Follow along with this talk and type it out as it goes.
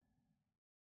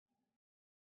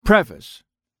Preface.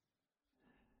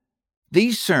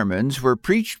 These sermons were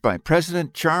preached by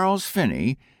President Charles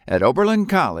Finney at Oberlin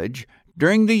College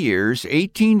during the years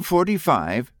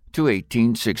 1845 to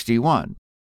 1861,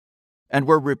 and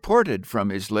were reported from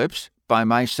his lips by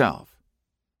myself.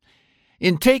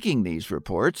 In taking these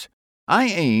reports, I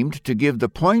aimed to give the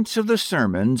points of the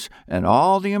sermons and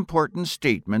all the important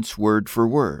statements word for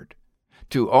word,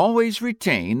 to always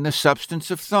retain the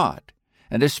substance of thought,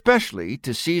 and especially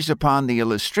to seize upon the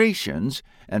illustrations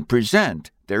and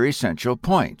present their essential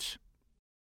points.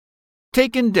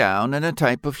 Taken down in a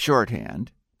type of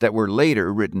shorthand that were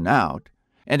later written out,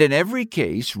 and in every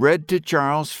case read to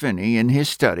Charles Finney in his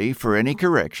study for any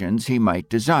corrections he might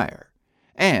desire,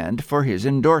 and for his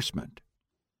endorsement.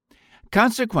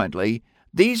 Consequently,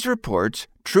 these reports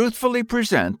truthfully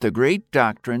present the great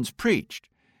doctrines preached,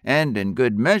 and in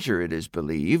good measure, it is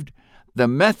believed, the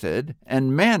method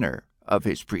and manner of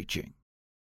his preaching.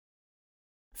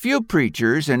 Few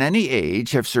preachers in any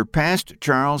age have surpassed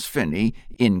Charles Finney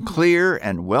in clear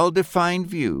and well-defined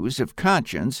views of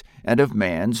conscience and of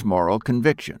man's moral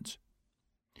convictions.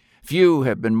 Few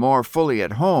have been more fully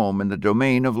at home in the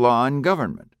domain of law and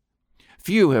government.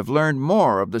 Few have learned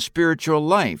more of the spiritual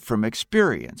life from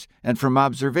experience and from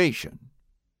observation.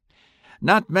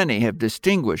 Not many have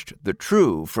distinguished the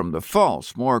true from the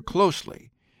false more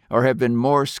closely, or have been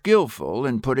more skillful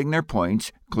in putting their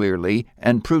points clearly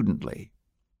and prudently.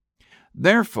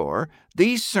 Therefore,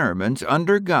 these sermons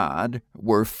under God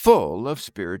were full of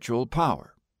spiritual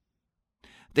power.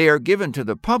 They are given to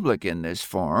the public in this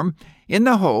form in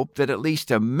the hope that at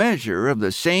least a measure of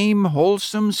the same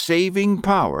wholesome saving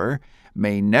power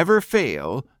may never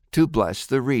fail to bless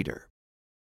the reader.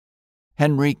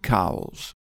 Henry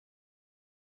Cowles.